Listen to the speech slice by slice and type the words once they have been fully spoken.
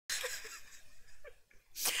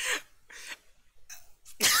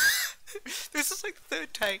This is like the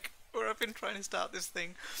third take where I've been trying to start this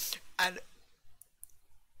thing, and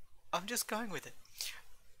I'm just going with it.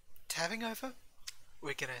 Tabbing over,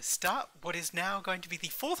 we're going to start what is now going to be the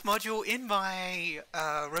fourth module in my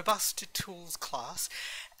robust tools class,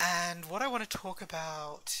 and what I want to talk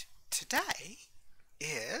about today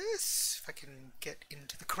is, if I can get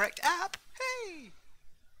into the correct app, hey!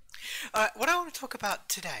 What I want to talk about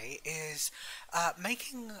today is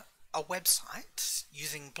making a website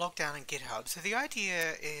using blogdown and GitHub. So the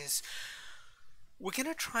idea is we're going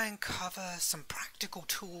to try and cover some practical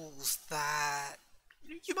tools that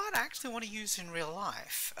you might actually want to use in real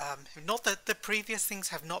life. Not that the previous things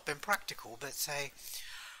have not been practical, but say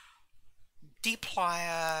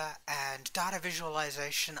dplyr and data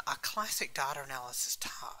visualization are classic data analysis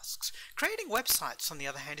tasks. Creating websites, on the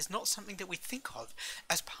other hand, is not something that we think of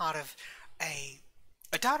as part of a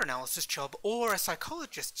data analysis job or a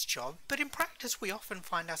psychologist's job, but in practice we often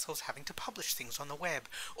find ourselves having to publish things on the web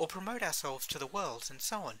or promote ourselves to the world and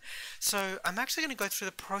so on. So I'm actually going to go through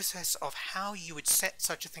the process of how you would set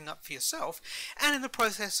such a thing up for yourself, and in the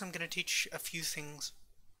process I'm going to teach a few things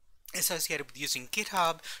associated with using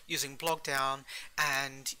GitHub, using blogdown,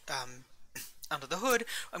 and under the hood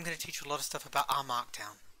I'm going to teach you a lot of stuff about R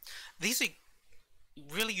Markdown. These are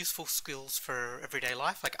really useful skills for everyday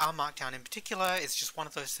life. Like R Markdown in particular is just one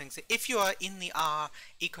of those things that if you are in the R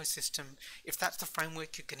ecosystem, if that's the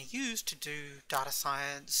framework you're going to use to do data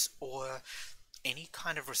science or any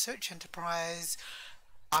kind of research enterprise,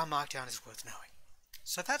 R Markdown is worth knowing.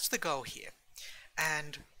 So that's the goal here,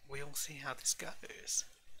 and we'll see how this goes.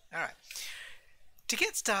 Alright, to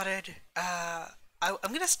get started, I'm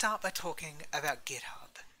going to start by talking about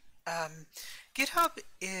GitHub. GitHub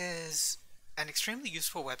is an extremely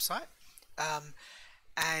useful website,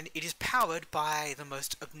 and it is powered by the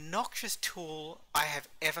most obnoxious tool I have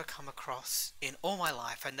ever come across in all my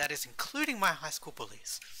life, and that is including my high school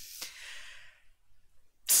bullies.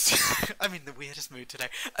 I'm in the weirdest mood today.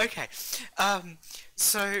 Okay,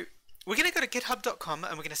 so we're going to go to github.com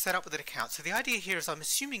and we're going to set up with an account. So the idea here is I'm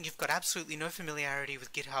assuming you've got absolutely no familiarity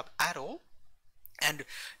with GitHub at all, and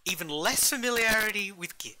even less familiarity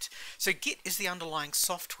with Git. So Git is the underlying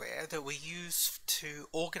software that we use to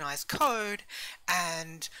organize code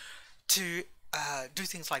and to do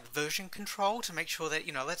things like version control to make sure that,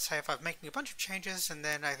 you know, let's say if I'm making a bunch of changes and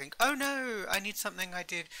then I think, oh no, I need something I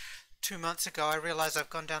did 2 months ago, I realize I've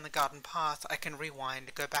gone down the garden path, I can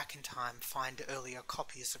rewind, go back in time, find earlier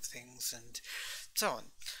copies of things, and so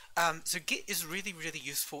on. So Git is really, really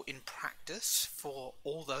useful in practice for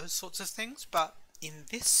all those sorts of things, but in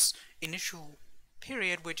this initial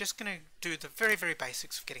period, we're just going to do the very, very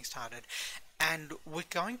basics of getting started, and we're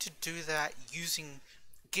going to do that using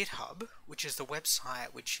GitHub, which is the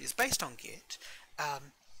website which is based on Git,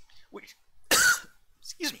 which,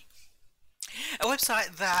 excuse me, a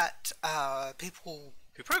website that people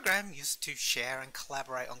who program use to share and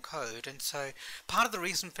collaborate on code. And so part of the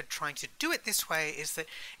reason for trying to do it this way is that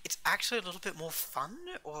it's actually a little bit more fun,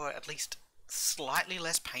 or at least slightly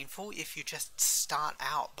less painful, if you just start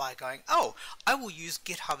out by going, oh, I will use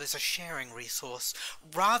GitHub as a sharing resource,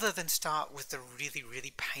 rather than start with the really,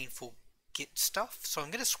 really painful Git stuff. So I'm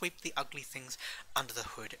going to sweep the ugly things under the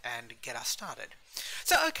hood and get us started.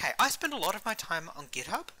 So okay, I spend a lot of my time on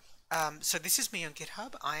GitHub. So this is me on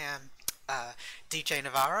GitHub. I am DJ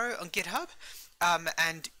Navarro on GitHub,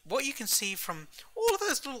 and what you can see from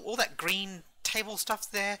all that green table stuff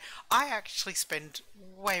there, I actually spend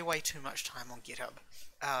way, way too much time on GitHub.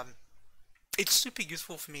 It's super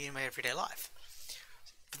useful for me in my everyday life.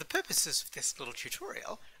 For the purposes of this little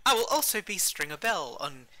tutorial, I will also be Stringer Bell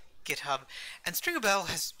on GitHub, and Stringer Bell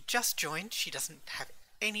has just joined. She doesn't have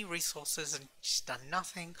any resources and she's done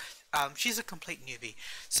nothing. She's a complete newbie.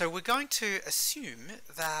 So we're going to assume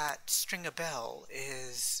that Stringer Bell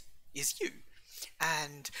is you,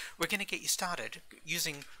 and we're going to get you started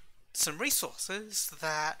using some resources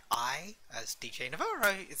that I, as DJ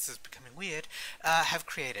Navarro, this is becoming weird, have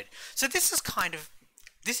created. So this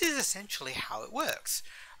is essentially how it works.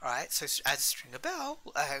 Alright, so as Stringer Bell,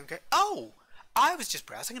 go, oh, I was just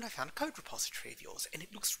browsing and I found a code repository of yours, and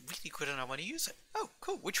it looks really good and I want to use it. Oh,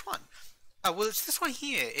 cool, which one? Oh, well, it's this one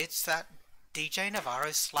here. It's that DJ Navarro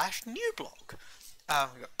 /newblog.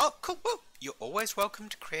 We go, oh, cool, well, you're always welcome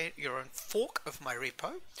to create your own fork of my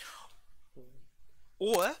repo,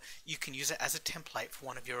 or you can use it as a template for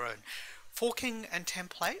one of your own. Forking and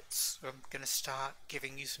templates, I'm going to start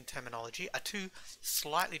giving you some terminology, are two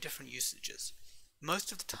slightly different usages.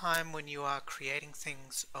 Most of the time when you are creating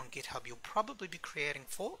things on GitHub, you'll probably be creating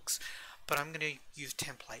forks, but I'm going to use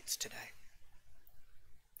templates today.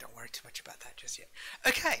 Don't worry, too much about that just yet.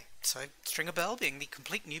 Okay, so Stringer Bell, being the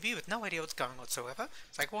complete newbie with no idea what's going on whatsoever,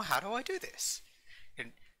 it's like, well, how do I do this?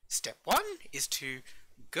 And step one is to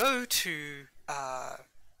go to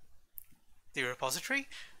the repository,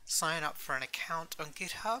 sign up for an account on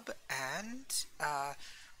GitHub, and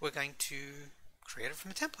we're going to create it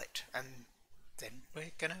from a template, and then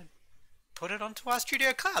we're going to put it onto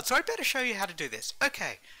RStudio Cloud. So I better show you how to do this.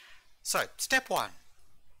 Okay, so step one.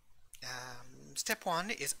 Step one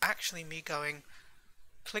is actually me going,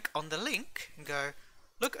 click on the link and go,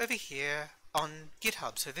 look over here on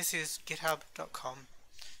GitHub. So this is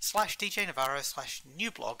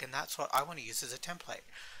github.com/djnavarro/newblog, and that's what I want to use as a template.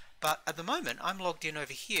 But at the moment, I'm logged in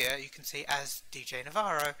over here, you can see, as DJ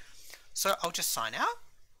Navarro. So I'll just sign out.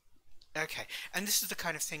 Okay, and this is the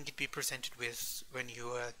kind of thing you'd be presented with when you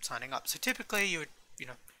were signing up. So typically you would,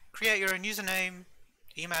 create your own username,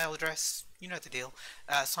 email address, you know the deal,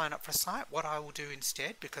 sign up for a site. What I will do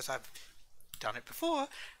instead, because I've done it before,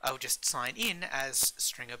 I'll just sign in as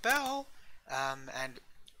Stringer Bell, and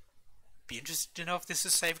be interested to know if this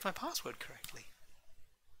has saved my password correctly.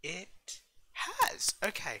 It has.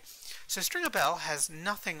 Okay, so Stringer Bell has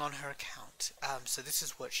nothing on her account, so this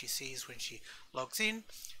is what she sees when she logs in.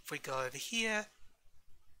 If we go over here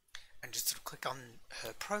and just sort of click on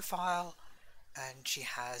her profile, and she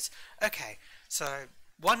has, okay, so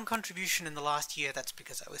one contribution in the last year. That's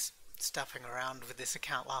because I was stuffing around with this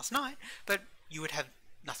account last night, but you would have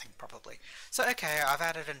nothing probably. So okay, I've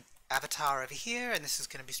added an avatar over here, and this is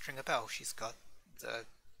going to be Stringer Bell. She's got the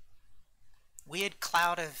weird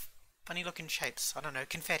cloud of funny looking shapes. I don't know,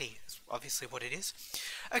 confetti is obviously what it is.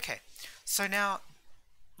 Okay, so now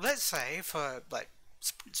let's say for like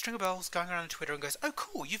Stringer Bell's going around on Twitter and goes, oh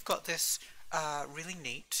cool, you've got this really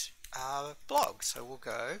neat blog. So we'll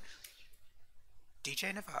go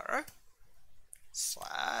DJ Navarro /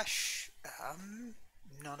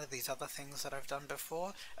 none of these other things that I've done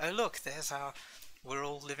before. Oh look, there's our, we're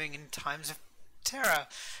all living in times of terror.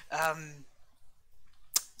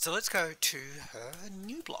 So let's go to her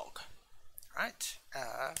new blog, right?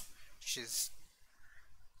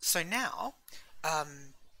 So now,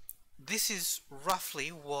 this is roughly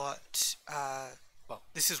what, well,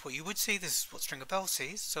 this is what you would see, this is what Stringer Bell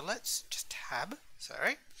sees. So let's just tab,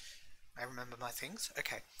 sorry, I remember my things.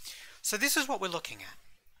 Okay, so this is what we're looking at,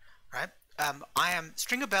 right?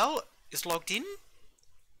 Stringer Bell is logged in,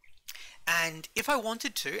 and if I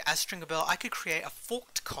wanted to, as Stringer Bell, I could create a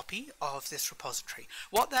forked copy of this repository.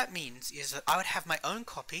 What that means is that I would have my own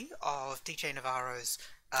copy of DJ Navarro's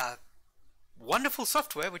wonderful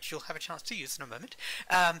software, which you'll have a chance to use in a moment,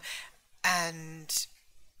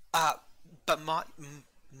 but my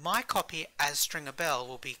copy as Stringer Bell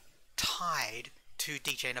will be tied to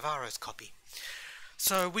DJ Navarro's copy.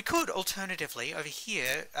 So we could alternatively over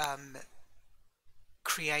here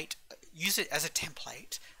use it as a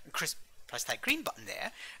template and press that green button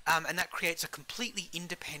there, and that creates a completely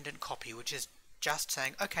independent copy, which is just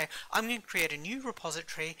saying, okay, I'm going to create a new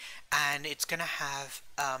repository, and it's going to have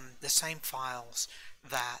the same files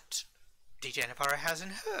that DJ Navarro has in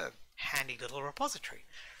her handy little repository,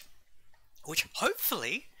 which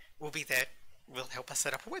hopefully will help us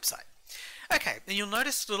set up a website. Okay, and you'll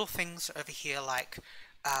notice little things over here like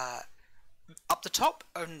up the top,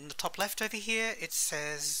 on the top left over here, it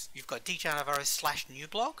says you've got DJ Navarro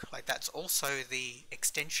 /newblog, like that's also the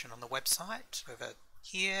extension on the website over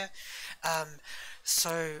here.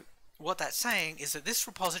 So what that's saying is that this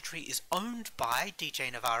repository is owned by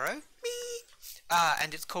DJ Navarro, me,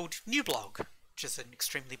 and it's called newblog, which is an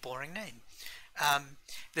extremely boring name.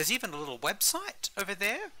 There's even a little website over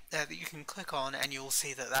there that you can click on, and you'll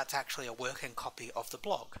see that that's actually a working copy of the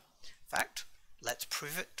blog. In fact, let's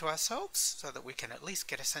prove it to ourselves so that we can at least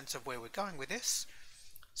get a sense of where we're going with this.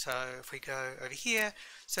 So if we go over here,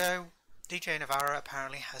 so DJ Navarro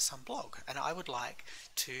apparently has some blog, and I would like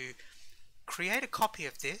to create a copy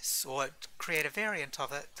of this, or create a variant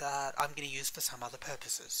of it that I'm going to use for some other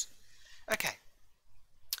purposes. Okay,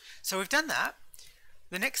 so we've done that.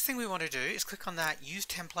 The next thing we want to do is click on that Use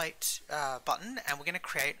Template button, and we're going to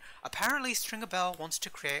create, apparently Stringer Bell wants to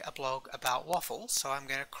create a blog about waffles, so I'm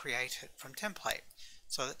going to create it from template.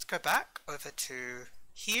 So let's go back over to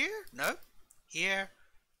here, no, here,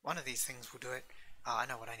 one of these things will do it. I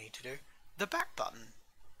know what I need to do. The back button,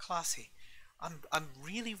 classy. I'm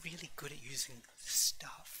really, really good at using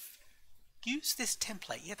stuff. Use this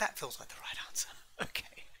template, yeah, that feels like the right answer.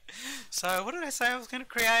 Okay, so what did I say I was going to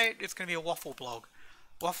create? It's going to be a waffle blog.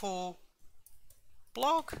 Waffle-blog,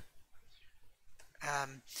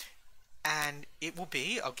 and it will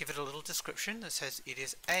be, I'll give it a little description that says it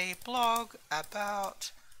is a blog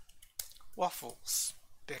about waffles,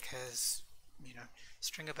 because,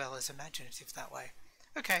 Stringabell is imaginative that way.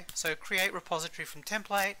 Okay, so create repository from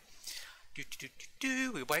template.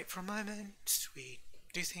 We wait for a moment. We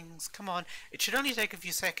do things. Come on. It should only take a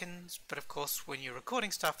few seconds, but of course when you're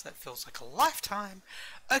recording stuff that feels like a lifetime.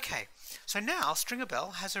 Okay, so now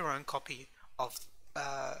Stringabell has her own copy of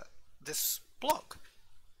this blog.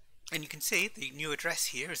 And you can see the new address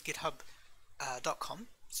here is github.com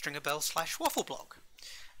stringabell/waffle-blog.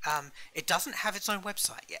 It doesn't have its own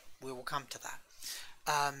website yet. We will come to that.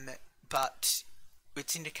 But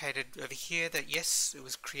it's indicated over here that yes, it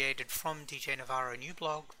was created from DJ Navarro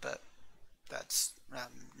newblog, but that's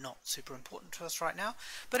not super important to us right now.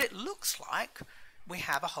 But it looks like we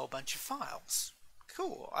have a whole bunch of files.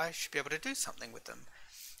 Cool, I should be able to do something with them.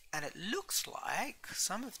 And it looks like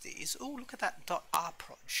some of these, oh, look at that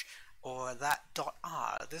 .rproj or that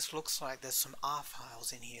 .r. This looks like there's some R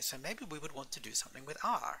files in here, so maybe we would want to do something with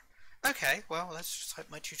R. Okay, well, let's just hope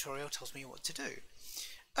my tutorial tells me what to do.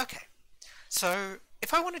 Okay, so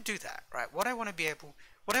if I want to do that, right, what I want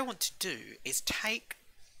to do is take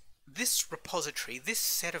this repository, this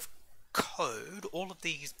set of code, all of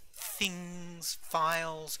these things,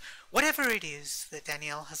 files, whatever it is that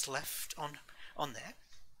Danielle has left on there,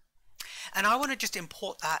 and I want to just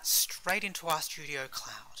import that straight into RStudio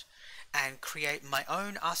Cloud and create my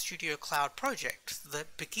own RStudio Cloud project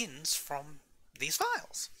that begins from these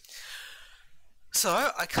files.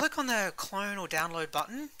 So I click on the clone or download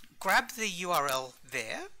button, grab the URL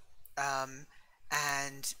there,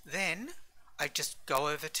 and then I just go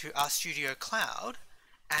over to RStudio Cloud,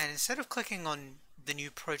 and instead of clicking on the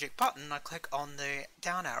new project button, I click on the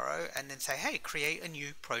down arrow and then say, hey, create a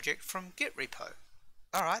new project from Git repo.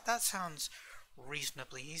 Alright, that sounds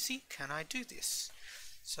reasonably easy. Can I do this?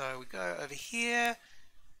 So we go over here,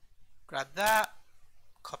 grab that,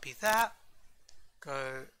 copy that,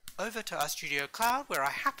 go over to RStudio Cloud where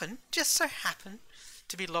I just so happen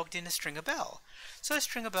to be logged in as Stringabell. So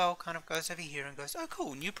Stringabell kind of goes over here and goes, oh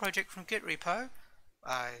cool, new project from Git repo.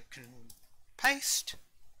 I can paste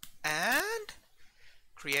and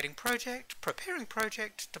creating project, preparing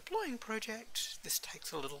project, deploying project. This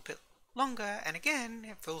takes a little bit longer, and again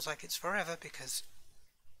it feels like it's forever because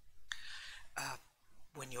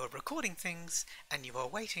when you're recording things and you are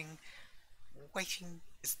waiting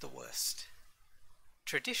is the worst.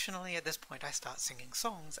 Traditionally at this point I start singing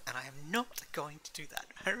songs, and I am not going to do that.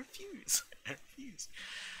 I refuse. I refuse.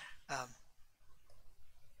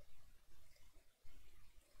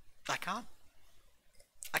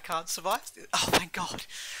 I can't survive this. Oh my god.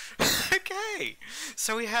 Okay,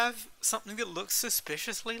 so we have something that looks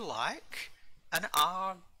suspiciously like an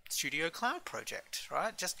RStudio Cloud project,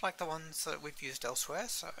 right? Just like the ones that we've used elsewhere.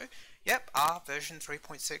 So, yep, R version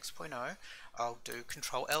 3.6.0. I'll do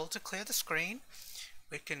Control L to clear the screen.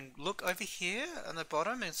 We can look over here on the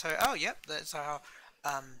bottom and say, oh, yep, there's our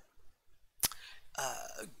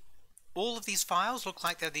all of these files look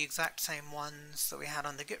like they're the exact same ones that we had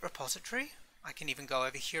on the Git repository. I can even go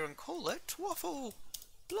over here and call it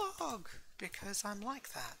waffle-blog because I'm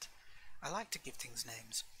like that. I like to give things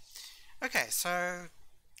names. Okay, so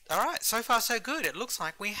alright, so far so good. It looks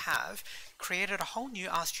like we have created a whole new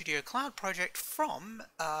RStudio Cloud project from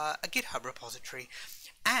a GitHub repository,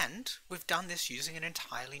 and we've done this using an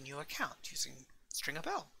entirely new account, using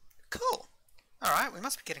Stringabell. Cool. Alright, we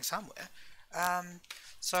must be getting somewhere.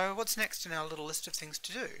 So what's next in our little list of things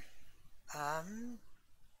to do?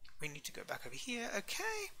 We need to go back over here.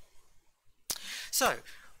 Okay. So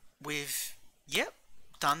we've, yep,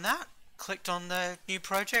 done that. Clicked on the new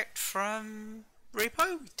project from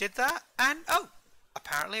repo, did that, and oh,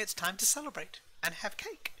 apparently it's time to celebrate and have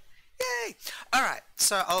cake. Yay! Alright,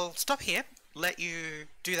 so I'll stop here, let you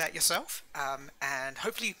do that yourself, and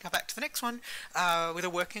hopefully you can come back to the next one with a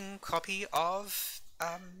working copy of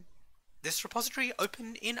this repository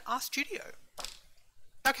open in RStudio.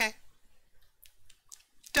 Okay.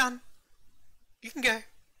 Done. You can go.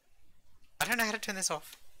 I don't know how to turn this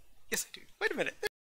off. Yes, I do. Wait a minute.